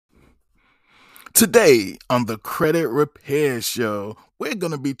Today on the Credit Repair Show, we're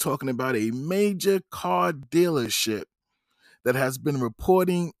going to be talking about a major car dealership that has been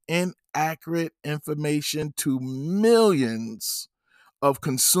reporting inaccurate information to millions of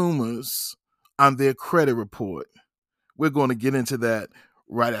consumers on their credit report. We're going to get into that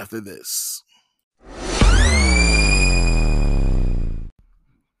right after this.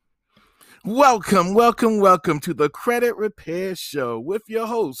 Welcome to the Credit Repair Show with your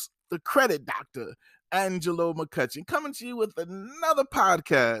host, the Credit Doctor, Angelo McCutcheon, coming to you with another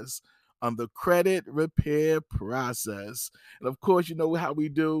podcast on the credit repair process. And of course, you know how we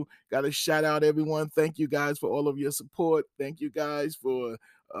do. Got to shout out everyone. Thank you guys for all of your support. Thank you guys for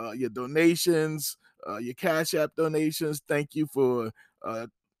your donations, your Cash App donations. Thank you for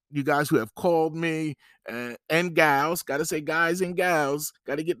you guys who have called me and gals. Got to say guys and gals.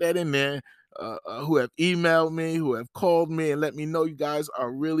 Got to get that in there. Who have emailed me, who have called me and let me know you guys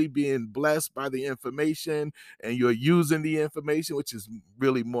are really being blessed by the information and you're using the information, which is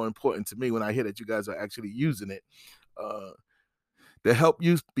really more important to me when I hear that you guys are actually using it to help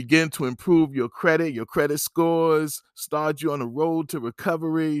you begin to improve your credit scores, start you on the road to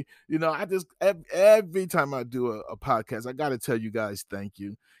recovery. You know, I just, every time I do a podcast, I got to tell you guys thank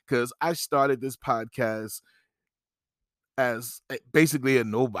you, because I started this podcast as basically a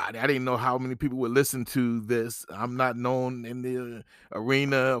nobody. I didn't know how many people would listen to this. I'm not known in the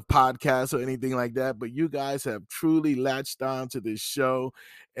arena of podcasts or anything like that, but you guys have truly latched on to this show.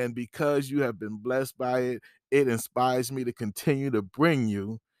 And because you have been blessed by it, it inspires me to continue to bring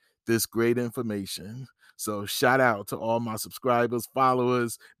you this great information. So shout out to all my subscribers,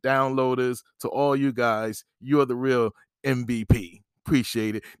 followers, downloaders, to all you guys. You're the real MVP.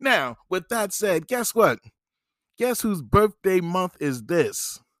 Appreciate it. Now, with that said, guess what? Guess whose birthday month is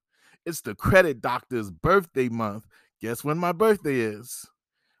this? It's the Credit Doctor's birthday month. Guess when my birthday is?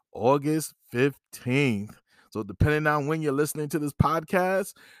 August 15th. So depending on when you're listening to this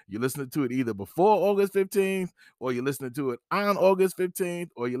podcast, you're listening to it either before August 15th, or you're listening to it on August 15th,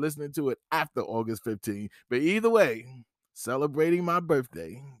 or you're listening to it after August 15th. But either way, celebrating my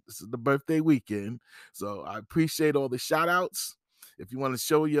birthday. This is the birthday weekend. So I appreciate all the shout outs. If you want to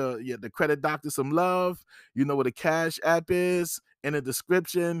show the Credit Doctor some love, you know what a Cash App is. In the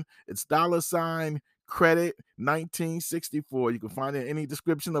description, it's $credit 1964. You can find it in any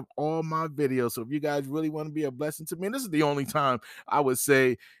description of all my videos. So if you guys really want to be a blessing to me, and this is the only time I would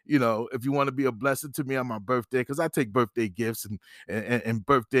say, you know, if you want to be a blessing to me on my birthday, because I take birthday gifts and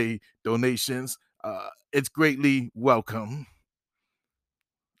birthday donations, it's greatly welcome.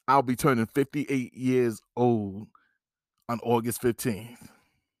 I'll be turning 58 years old on August 15th.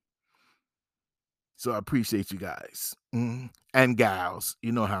 So I appreciate you guys and gals.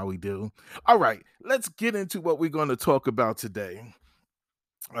 You know how we do. All right, let's get into what we're going to talk about today.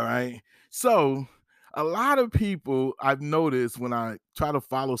 All right. So a lot of people I've noticed when I try to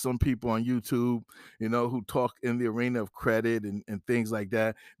follow some people on YouTube, you know, who talk in the arena of credit and things like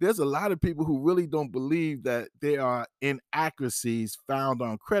that, there's a lot of people who really don't believe that there are inaccuracies found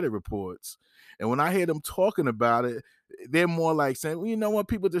on credit reports. And when I hear them talking about it, they're more like saying, well, you know what,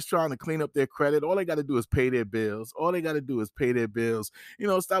 people just trying to clean up their credit. All they got to do is pay their bills. All they got to do is pay their bills. You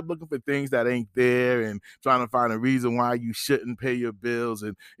know, stop looking for things that ain't there and trying to find a reason why you shouldn't pay your bills,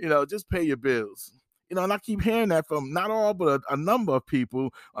 and, you know, just pay your bills. You know, and I keep hearing that from not all, but a number of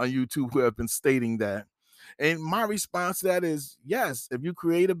people on YouTube who have been stating that. And my response to that is, yes, if you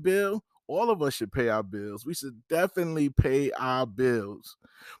create a bill, all of us should pay our bills. We should definitely pay our bills,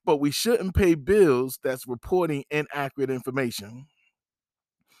 but we shouldn't pay bills that's reporting inaccurate information.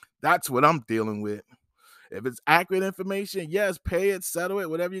 That's what I'm dealing with. If it's accurate information, yes, pay it, settle it,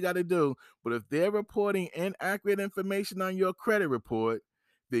 whatever you got to do. But if they're reporting inaccurate information on your credit report,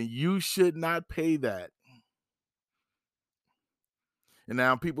 then you should not pay that. And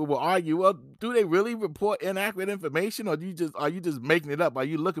now people will argue, well, do they really report inaccurate information, or are you just making it up? Are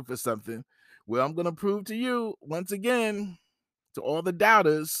you looking for something? Well, I'm gonna prove to you once again, to all the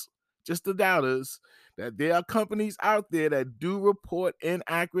doubters, just the doubters, that there are companies out there that do report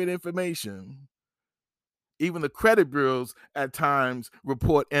inaccurate information. Even the credit bureaus at times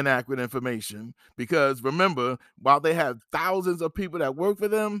report inaccurate information, because remember, while they have thousands of people that work for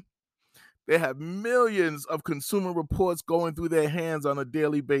them, they have millions of consumer reports going through their hands on a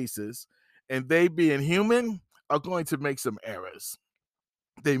daily basis, and they, being human, are going to make some errors.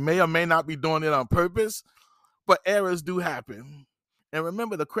 They may or may not be doing it on purpose, but errors do happen. And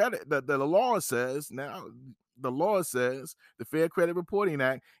remember, the law says now. The law says, the Fair Credit Reporting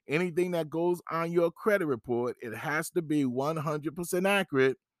Act, anything that goes on your credit report, it has to be 100%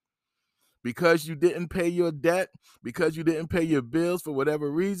 accurate because you didn't pay your debt, because you didn't pay your bills for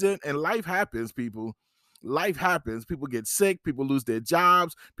whatever reason, and life happens, people. Life happens. People get sick, people lose their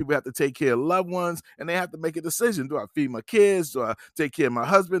jobs, people have to take care of loved ones, and they have to make a decision. Do I feed my kids? Do I take care of my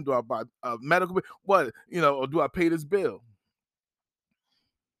husband? Do I buy medical? What, or do I pay this bill?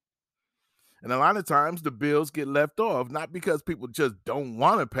 And a lot of times the bills get left off, not because people just don't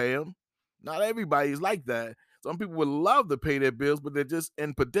want to pay them. Not everybody's like that. Some people would love to pay their bills, but they're just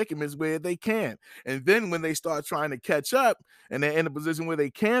in predicaments where they can't. And then when they start trying to catch up and they're in a position where they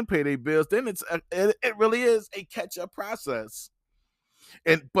can pay their bills, then it really is a catch-up process.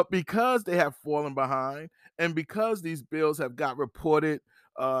 But because they have fallen behind, and because these bills have got reported,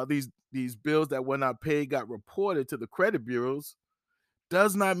 these bills that were not paid got reported to the credit bureaus,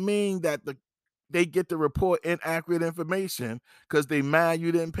 does not mean that they get to report inaccurate information because they mad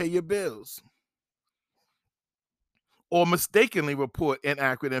you didn't pay your bills, or mistakenly report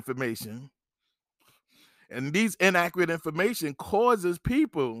inaccurate information. And these inaccurate information causes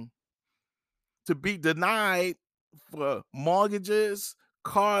people to be denied for mortgages,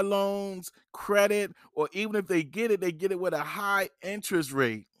 car loans, credit, or even if they get it with a high interest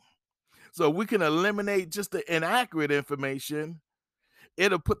rate. So we can eliminate just the inaccurate information.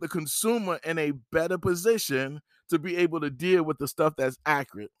 It'll put the consumer in a better position to be able to deal with the stuff that's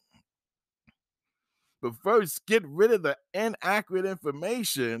accurate. But first, get rid of the inaccurate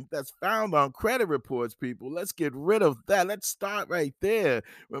information that's found on credit reports, people. Let's get rid of that. Let's start right there.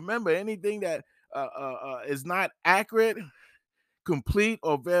 Remember, anything that is not accurate, complete,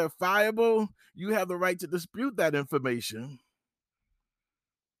 or verifiable, you have the right to dispute that information.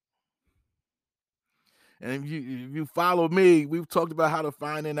 And if you follow me, we've talked about how to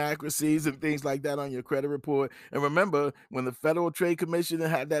find inaccuracies and things like that on your credit report. And remember, when the Federal Trade Commission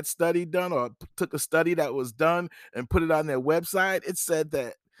had that study done, or took a study that was done and put it on their website, it said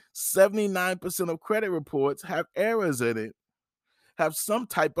that 79% of credit reports have errors in it, have some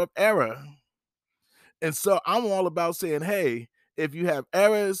type of error. And so I'm all about saying, hey, if you have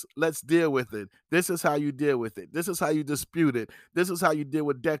errors, let's deal with it. This is how you deal with it. This is how you dispute it. This is how you deal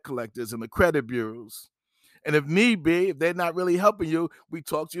with debt collectors and the credit bureaus. And if need be, if they're not really helping you, we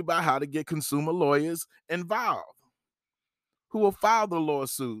talk to you about how to get consumer lawyers involved who will file the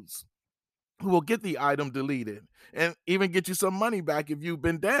lawsuits, who will get the item deleted, and even get you some money back if you've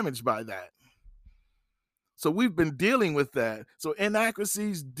been damaged by that. So we've been dealing with that. So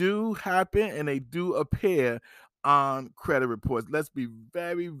inaccuracies do happen and they do appear on credit reports. Let's be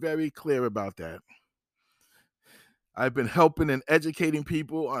very, very clear about that. I've been helping and educating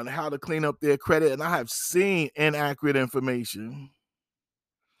people on how to clean up their credit, and I have seen inaccurate information.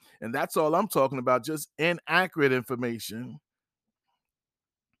 And that's all I'm talking about, just inaccurate information.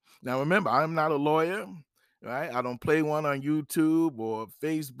 Now, remember, I'm not a lawyer, right? I don't play one on YouTube or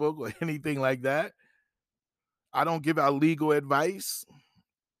Facebook or anything like that. I don't give out legal advice.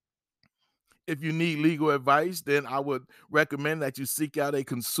 If you need legal advice, then I would recommend that you seek out a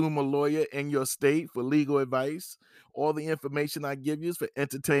consumer lawyer in your state for legal advice. All the information I give you is for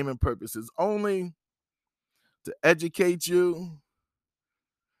entertainment purposes only, to educate you,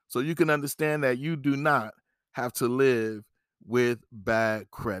 so you can understand that you do not have to live with bad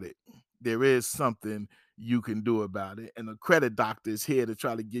credit. There is something you can do about it. And the credit doctor is here to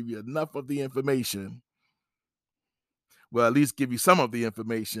try to give you enough of the information. Well, at least give you some of the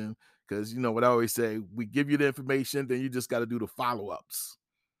information, because you know what I always say, we give you the information, then you just got to do the follow-ups.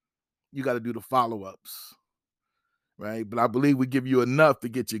 You got to do the follow-ups, right? But I believe we give you enough to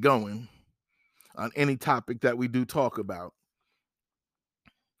get you going on any topic that we do talk about.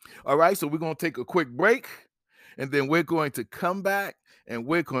 All right, so we're going to take a quick break, and then we're going to come back and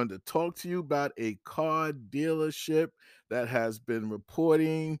we're going to talk to you about a car dealership that has been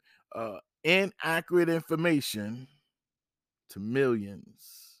reporting inaccurate information to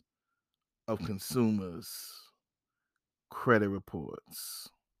millions of consumers' credit reports.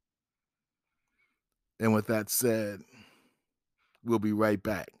 And with that said, we'll be right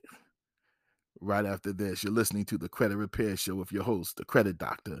back right after this. You're listening to the Credit Repair Show with your host, the credit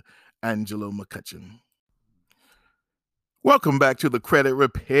doctor, Angelo McCutcheon. Welcome back to the Credit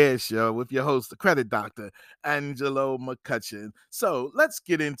Repair Show with your host, the credit doctor, Angelo McCutcheon. So let's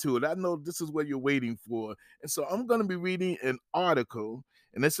get into it. I know this is what you're waiting for. And so I'm going to be reading an article,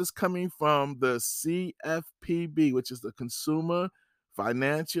 and this is coming from the CFPB, which is the Consumer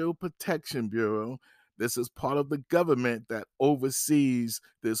Financial Protection Bureau. This is part of the government that oversees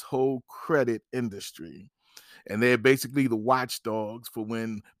this whole credit industry. And they're basically the watchdogs for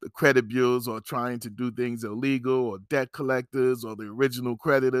when the credit bureaus are trying to do things illegal, or debt collectors or the original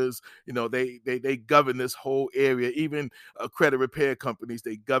creditors. They govern this whole area. Even credit repair companies,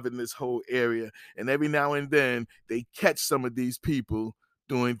 they govern this whole area. And every now and then they catch some of these people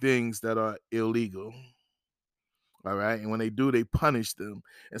doing things that are illegal. All right. And when they do, they punish them.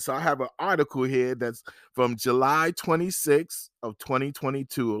 And so I have an article here that's from July 26th of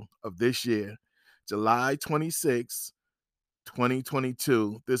 2022 of this year. July 26th,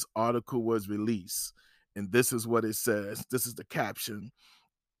 2022, this article was released. And this is what it says. This is the caption.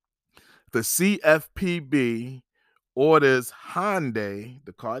 The CFPB orders Hyundai,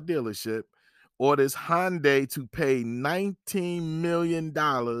 the car dealership, orders Hyundai to pay $19 million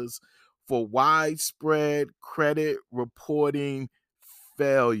for widespread credit reporting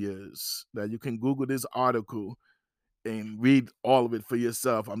failures. Now, you can Google this article and read all of it for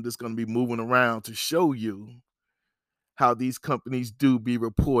yourself. I'm just going to be moving around to show you how these companies do be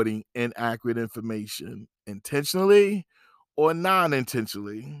reporting inaccurate information, intentionally or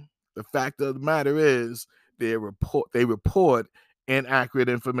non-intentionally. The fact of the matter is they report inaccurate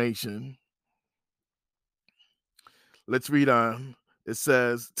information. Let's read on. It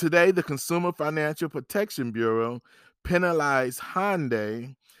says, today the Consumer Financial Protection Bureau penalized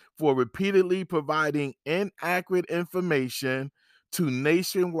Hyundai for repeatedly providing inaccurate information to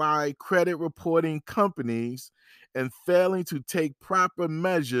nationwide credit reporting companies and failing to take proper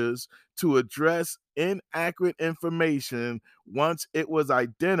measures to address inaccurate information once it was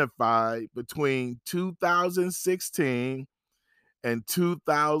identified between 2016 and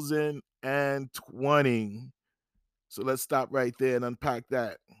 2020. So let's stop right there and unpack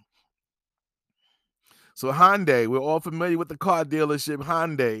that. So Hyundai, we're all familiar with the car dealership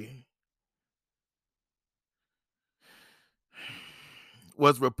Hyundai,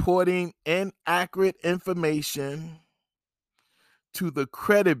 was reporting inaccurate information to the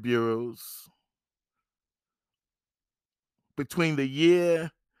credit bureaus between the years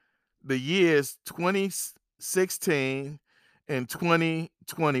 2016 and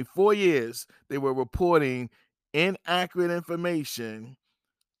 2020. 4 years they were reporting inaccurate information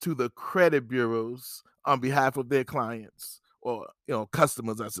to the credit bureaus on behalf of their clients, or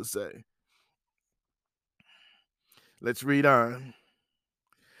customers, I should say. Let's read on.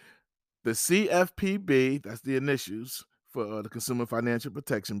 The CFPB, that's the initials for the Consumer Financial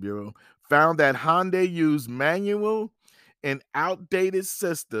Protection Bureau, found that Hyundai used manual and outdated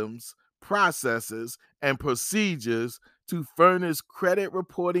systems, processes, and procedures to furnish credit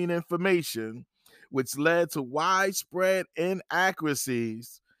reporting information, which led to widespread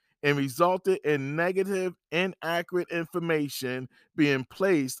inaccuracies and resulted in negative, inaccurate information being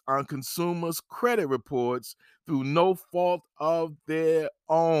placed on consumers' credit reports through no fault of their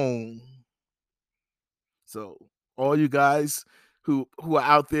own. So all you guys who are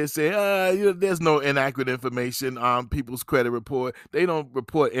out there saying, there's no inaccurate information on people's credit report, they don't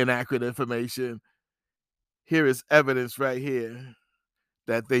report inaccurate information. Here is evidence right here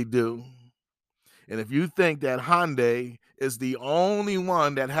that they do. And if you think that Hyundai is the only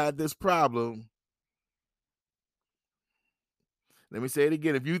one that had this problem, let me say it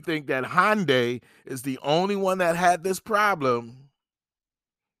again. If you think that Hyundai is the only one that had this problem,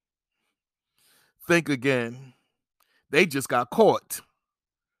 think again. They just got caught.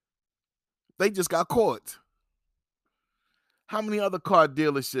 How many other car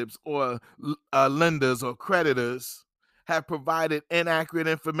dealerships or lenders or creditors have provided inaccurate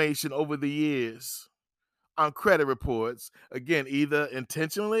information over the years on credit reports? Again, either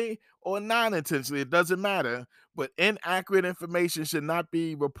intentionally or non-intentionally, it doesn't matter. But inaccurate information should not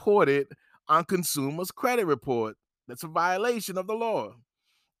be reported on consumers' credit report. That's a violation of the law.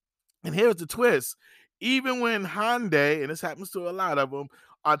 And here's the twist. Even when Hyundai, and this happens to a lot of them,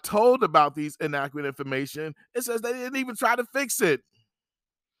 are told about these inaccurate information, it says they didn't even try to fix it.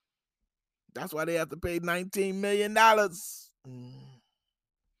 That's why they have to pay $19 million.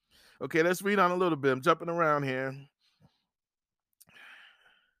 Okay, let's read on a little bit. I'm jumping around here.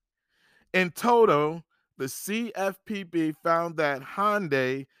 In total, the CFPB found that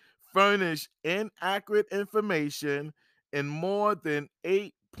Hyundai furnished inaccurate information in more than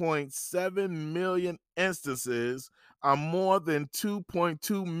 8.7 million instances on more than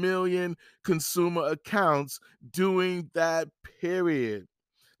 2.2 million consumer accounts during that period.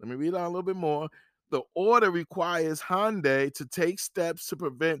 Let me read on a little bit more. The order requires Hyundai to take steps to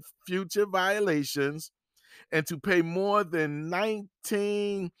prevent future violations and to pay more than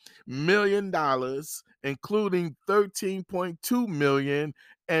 $19 million, including $13.2 million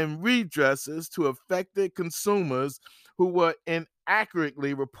in redresses to affected consumers who were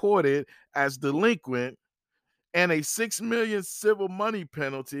inaccurately reported as delinquent and a $6 million civil money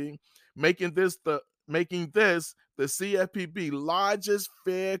penalty, making this the CFPB largest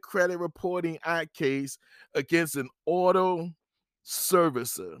Fair Credit Reporting Act case against an auto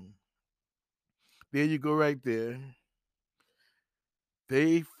servicer. There you go, right there.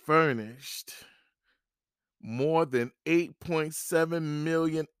 They furnished more than 8.7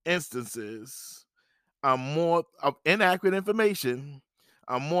 million instances more of inaccurate information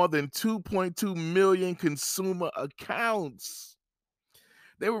on more than 2.2 million consumer accounts.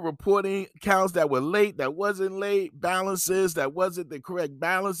 They were reporting accounts that were late, that wasn't late, balances that wasn't the correct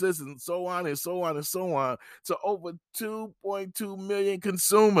balances, and so on and so on and so on, to over 2.2 million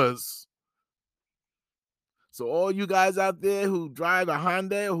consumers. So all you guys out there who drive a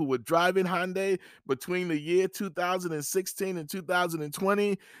Hyundai or who were driving Hyundai between the year 2016 and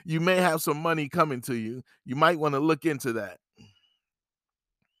 2020, you may have some money coming to you. You might want to look into that.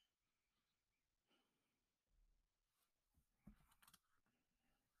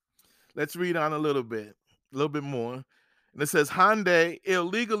 Let's read on a little bit more. And it says Hyundai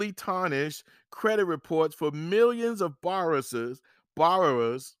illegally tarnished credit reports for millions of borrowers,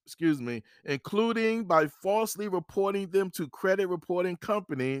 including by falsely reporting them to credit reporting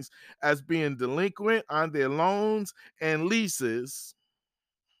companies as being delinquent on their loans and leases.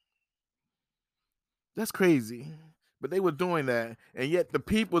 That's crazy. But they were doing that, and yet the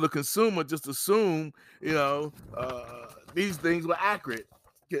people, the consumer, just assume, these things were accurate.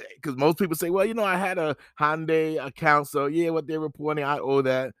 Because most people say, well, I had a Hyundai account, so yeah, what they're reporting, I owe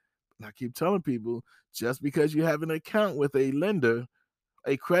that. And I keep telling people, just because you have an account with a lender,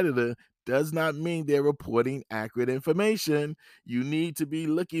 a creditor, does not mean they're reporting accurate information. You need to be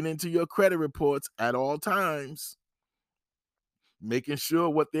looking into your credit reports at all times, making sure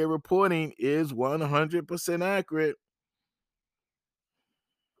what they're reporting is 100% accurate.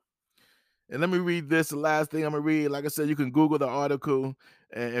 And let me read this, the last thing I'm going to read. Like I said, you can Google the article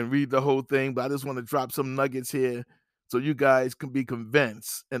and read the whole thing, but I just want to drop some nuggets here so you guys can be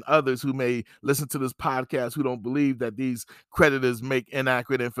convinced, and others who may listen to this podcast who don't believe that these creditors make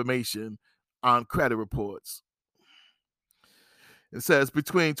inaccurate information on credit reports. It says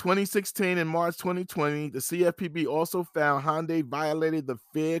between 2016 and March 2020, the CFPB also found Hyundai violated the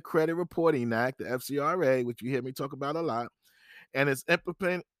Fair Credit Reporting Act, the FCRA, which you hear me talk about a lot, and it's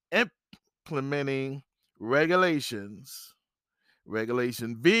implementing regulations.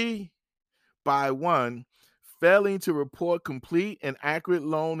 Regulation V by 1, failing to report complete and accurate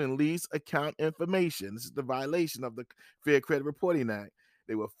loan and lease account information. This is the violation of the Fair Credit Reporting Act.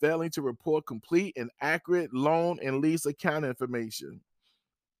 They were failing to report complete and accurate loan and lease account information.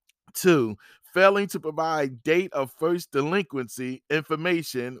 2, failing to provide date of first delinquency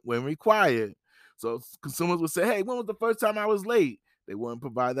information when required. So consumers would say, hey, when was the first time I was late? They wouldn't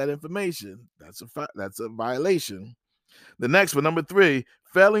provide that information. That's a violation. The next one, number 3,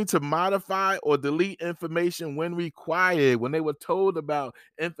 failing to modify or delete information when required. When they were told about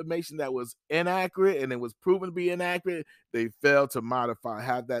information that was inaccurate and it was proven to be inaccurate, they failed to modify,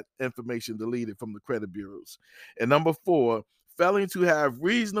 have that information deleted from the credit bureaus. And number 4, failing to have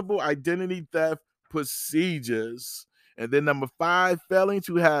reasonable identity theft procedures. And then number 5, failing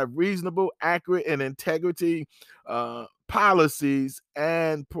to have reasonable, accurate, and integrity policies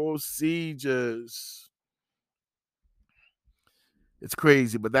and procedures. It's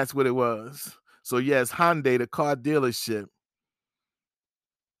crazy, but that's what it was. So yes, Hyundai, the car dealership,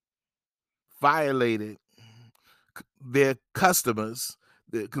 violated their customers,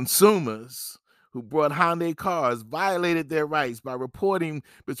 the consumers who brought Hyundai cars, violated their rights by reporting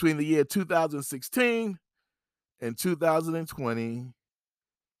between the year 2016 and 2020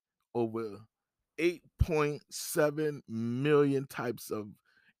 over 8.7 million types of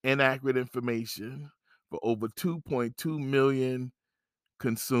inaccurate information for over 2.2 million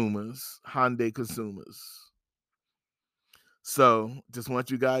consumers, Hyundai consumers. So just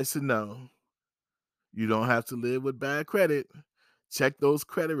want you guys to know, you don't have to live with bad credit. Check those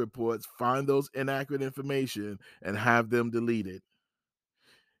credit reports, find those inaccurate information, and have them deleted.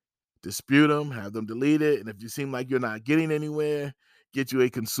 Dispute them, have them deleted. And if you seem like you're not getting anywhere, get you a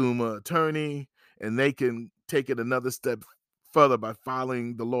consumer attorney, and they can take it another step further by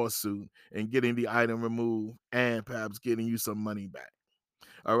filing the lawsuit and getting the item removed and perhaps getting you some money back.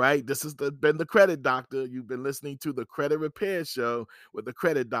 All right, this has been the Credit Doctor. You've been listening to the Credit Repair Show with the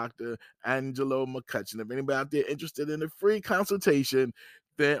Credit Doctor, Angelo McCutcheon. If anybody out there interested in a free consultation,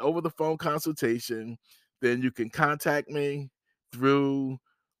 then over the phone consultation, then you can contact me through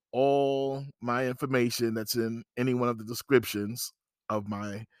all my information that's in any one of the descriptions of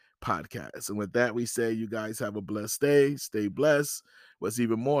my podcast. And with that, we say you guys have a blessed day. Stay blessed. What's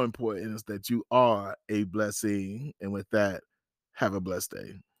even more important is that you are a blessing. And with that, have a blessed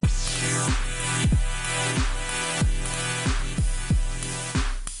day.